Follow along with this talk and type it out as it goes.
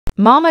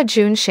Mama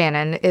June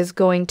Shannon is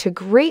going to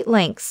great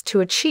lengths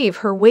to achieve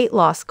her weight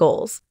loss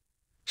goals.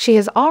 She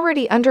has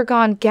already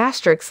undergone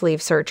gastric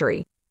sleeve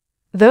surgery.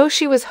 Though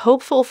she was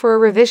hopeful for a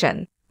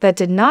revision, that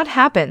did not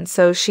happen,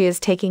 so she is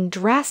taking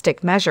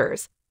drastic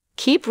measures.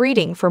 Keep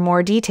reading for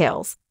more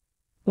details.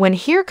 When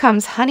Here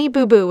Comes Honey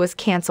Boo Boo was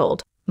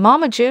canceled,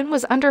 Mama June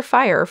was under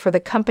fire for the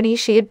company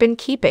she had been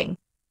keeping.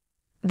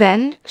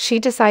 Then, she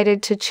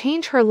decided to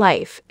change her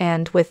life,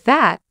 and with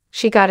that,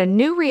 she got a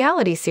new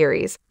reality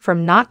series,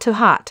 From Not to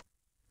Hot.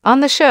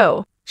 On the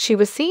show, she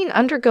was seen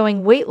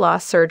undergoing weight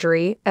loss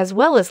surgery as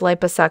well as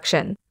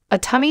liposuction, a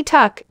tummy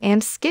tuck,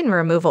 and skin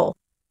removal.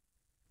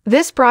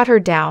 This brought her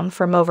down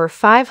from over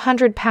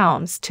 500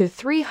 pounds to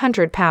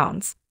 300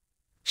 pounds.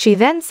 She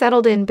then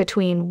settled in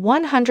between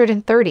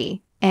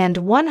 130 and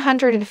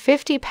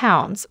 150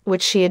 pounds,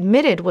 which she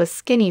admitted was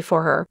skinny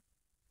for her.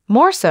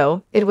 More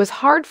so, it was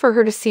hard for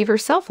her to see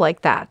herself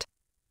like that.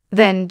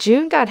 Then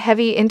June got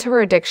heavy into her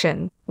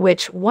addiction,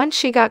 which, once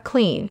she got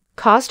clean,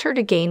 caused her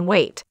to gain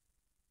weight.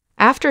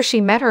 After she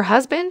met her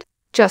husband,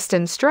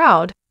 Justin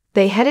Stroud,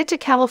 they headed to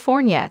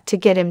California to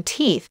get him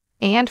teeth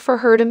and for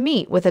her to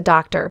meet with a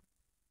doctor.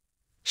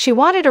 She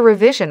wanted a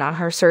revision on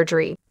her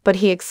surgery, but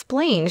he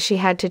explained she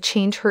had to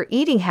change her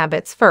eating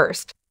habits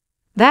first.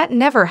 That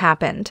never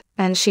happened,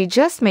 and she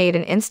just made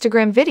an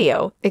Instagram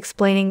video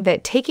explaining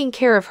that taking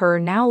care of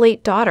her now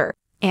late daughter,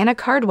 Anna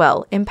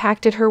Cardwell,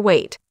 impacted her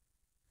weight.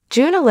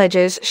 June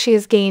alleges she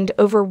has gained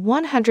over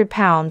 100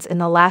 pounds in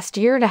the last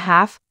year and a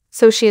half,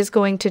 so she is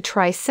going to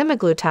try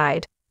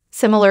semaglutide,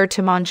 similar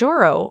to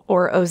Mounjaro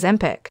or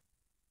Ozempic.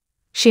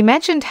 She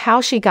mentioned how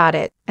she got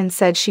it and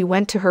said she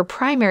went to her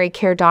primary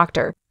care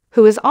doctor,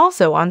 who is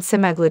also on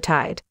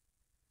semaglutide.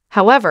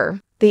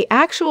 However, the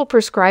actual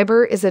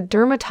prescriber is a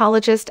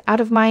dermatologist out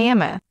of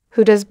Miami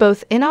who does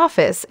both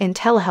in-office and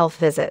telehealth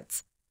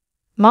visits.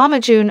 Mama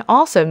June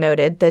also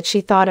noted that she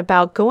thought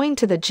about going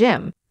to the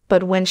gym,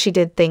 but when she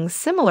did things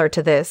similar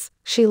to this,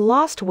 she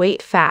lost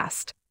weight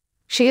fast.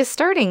 She is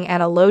starting at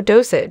a low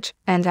dosage,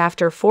 and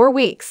after 4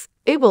 weeks,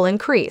 it will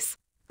increase.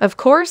 Of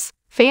course,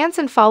 fans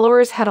and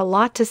followers had a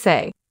lot to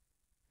say.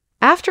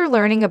 After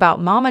learning about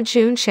Mama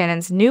June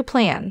Shannon's new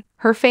plan,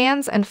 her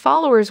fans and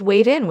followers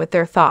weighed in with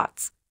their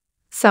thoughts.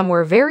 Some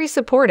were very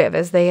supportive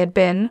as they had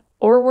been,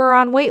 or were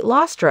on weight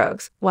loss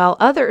drugs, while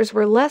others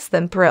were less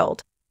than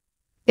thrilled.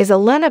 Is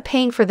Elena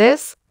paying for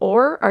this,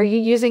 or are you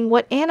using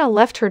what Anna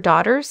left her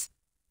daughters?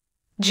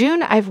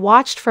 June, I've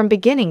watched from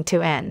beginning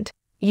to end.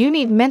 You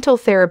need mental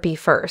therapy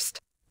first.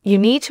 You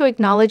need to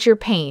acknowledge your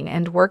pain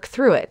and work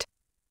through it.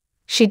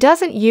 She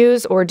doesn't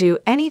use or do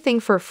anything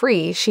for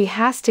free. She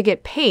has to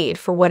get paid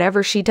for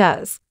whatever she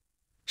does.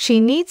 She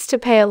needs to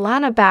pay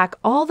Alana back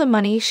all the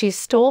money she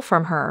stole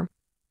from her.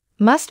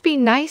 Must be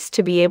nice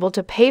to be able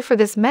to pay for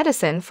this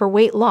medicine for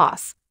weight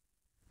loss.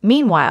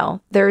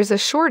 Meanwhile, there is a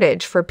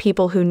shortage for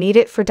people who need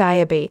it for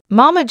diabetes.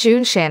 Mama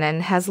June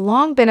Shannon has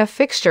long been a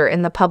fixture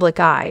in the public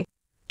eye,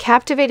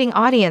 captivating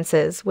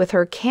audiences with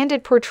her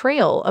candid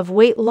portrayal of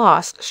weight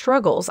loss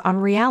struggles on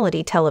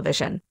reality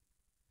television.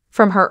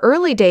 From her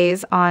early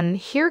days on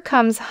Here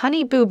Comes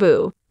Honey Boo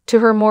Boo to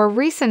her more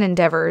recent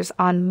endeavors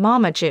on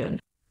Mama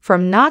June,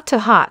 From Not to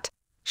Hot,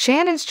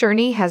 Shannon's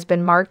journey has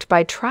been marked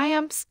by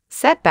triumphs,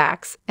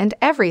 setbacks, and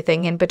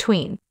everything in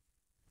between.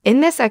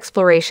 In this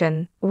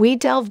exploration, we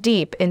delve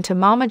deep into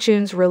Mama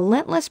June's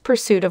relentless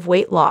pursuit of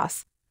weight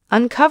loss,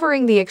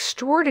 uncovering the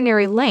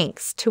extraordinary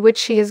lengths to which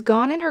she has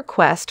gone in her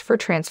quest for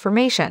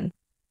transformation.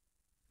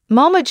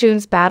 Mama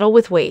June's battle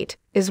with weight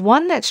is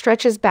one that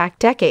stretches back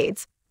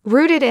decades,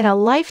 rooted in a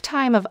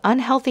lifetime of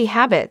unhealthy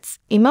habits,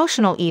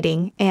 emotional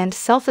eating, and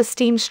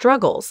self-esteem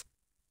struggles.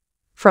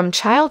 From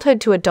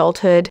childhood to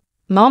adulthood,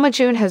 Mama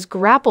June has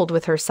grappled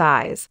with her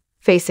size,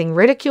 facing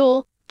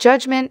ridicule,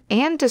 judgment,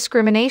 and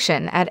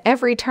discrimination at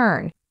every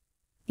turn.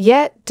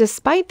 Yet,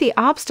 despite the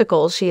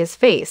obstacles she has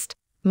faced,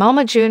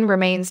 Mama June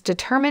remains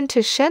determined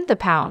to shed the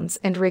pounds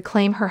and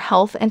reclaim her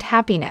health and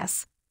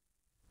happiness.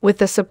 With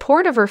the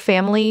support of her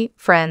family,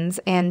 friends,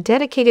 and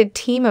dedicated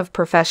team of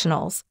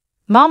professionals,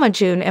 Mama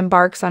June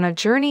embarks on a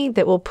journey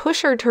that will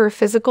push her to her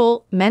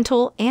physical,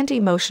 mental, and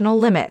emotional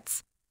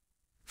limits.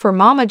 For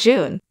Mama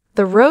June,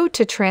 the road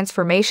to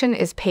transformation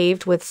is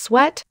paved with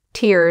sweat,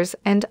 tears,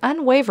 and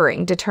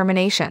unwavering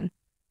determination.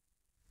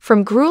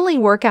 From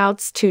grueling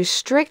workouts to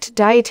strict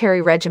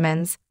dietary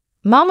regimens,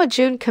 Mama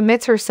June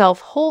commits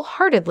herself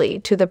wholeheartedly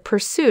to the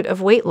pursuit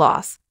of weight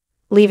loss,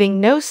 leaving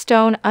no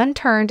stone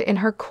unturned in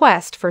her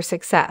quest for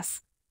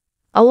success.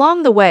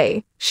 Along the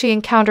way, she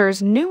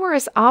encounters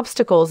numerous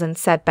obstacles and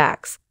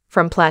setbacks,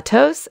 from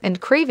plateaus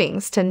and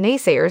cravings to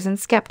naysayers and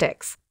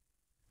skeptics.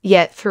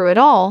 Yet through it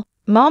all,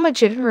 Mama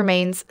June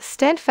remains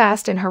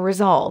steadfast in her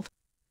resolve,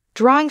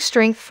 drawing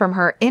strength from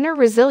her inner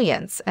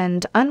resilience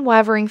and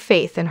unwavering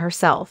faith in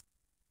herself.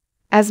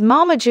 As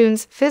Mama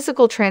June's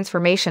physical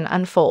transformation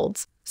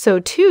unfolds, so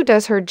too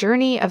does her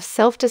journey of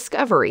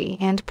self-discovery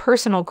and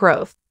personal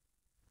growth.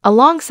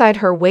 Alongside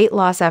her weight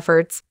loss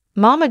efforts,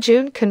 Mama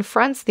June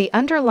confronts the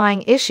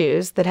underlying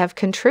issues that have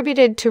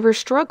contributed to her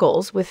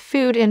struggles with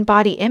food and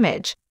body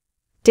image.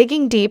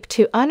 digging deep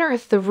to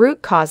unearth the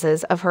root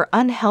causes of her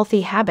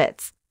unhealthy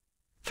habits.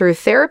 Through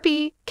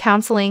therapy,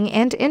 counseling,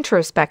 and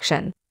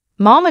introspection,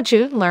 Mama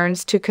June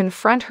learns to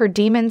confront her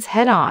demons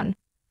head-on,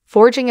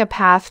 forging a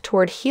path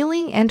toward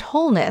healing and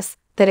wholeness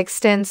that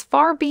extends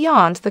far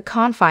beyond the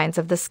confines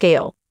of the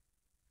scale.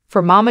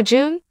 For Mama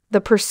June,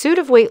 the pursuit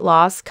of weight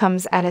loss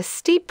comes at a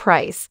steep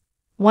price,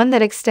 one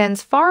that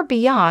extends far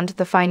beyond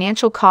the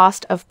financial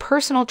cost of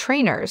personal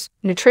trainers,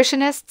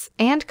 nutritionists,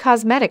 and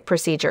cosmetic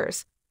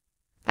procedures.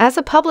 As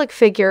a public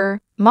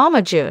figure,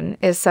 Mama June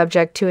is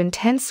subject to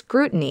intense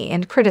scrutiny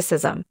and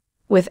criticism,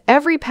 with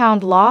every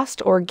pound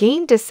lost or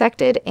gained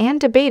dissected and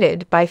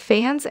debated by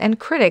fans and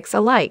critics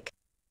alike.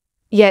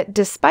 Yet,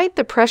 despite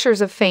the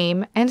pressures of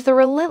fame and the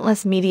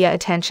relentless media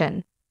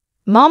attention,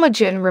 Mama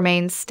June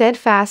remains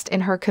steadfast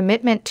in her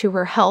commitment to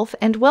her health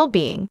and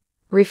well-being,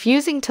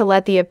 refusing to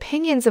let the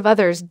opinions of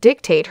others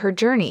dictate her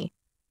journey.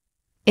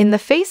 In the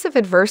face of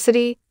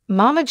adversity,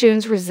 Mama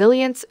June's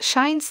resilience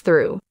shines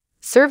through,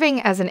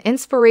 serving as an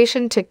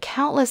inspiration to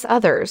countless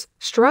others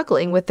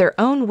struggling with their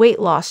own weight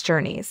loss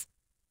journeys.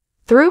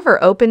 Through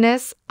her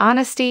openness,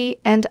 honesty,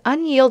 and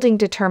unyielding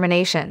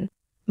determination,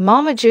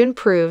 Mama June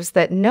proves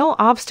that no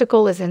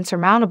obstacle is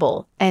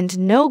insurmountable and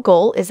no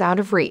goal is out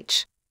of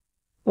reach.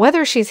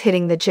 Whether she's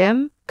hitting the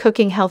gym,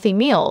 cooking healthy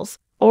meals,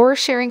 or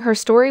sharing her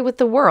story with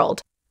the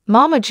world,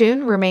 Mama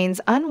June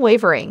remains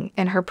unwavering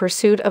in her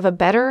pursuit of a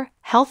better,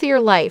 healthier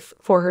life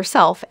for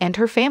herself and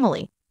her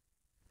family.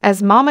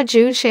 As Mama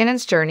June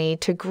Shannon's journey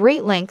to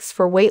great lengths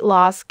for weight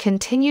loss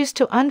continues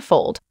to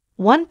unfold,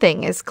 one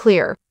thing is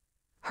clear.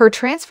 Her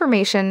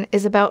transformation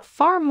is about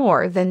far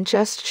more than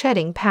just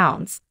shedding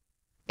pounds.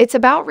 It's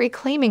about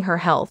reclaiming her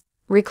health,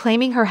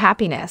 reclaiming her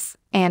happiness,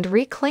 and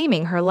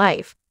reclaiming her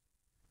life.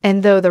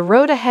 And though the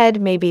road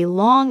ahead may be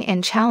long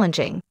and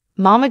challenging,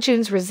 Mama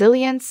June's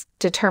resilience,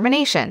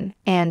 determination,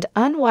 and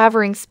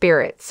unwavering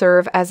spirit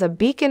serve as a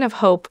beacon of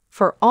hope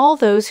for all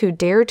those who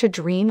dare to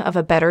dream of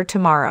a better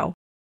tomorrow.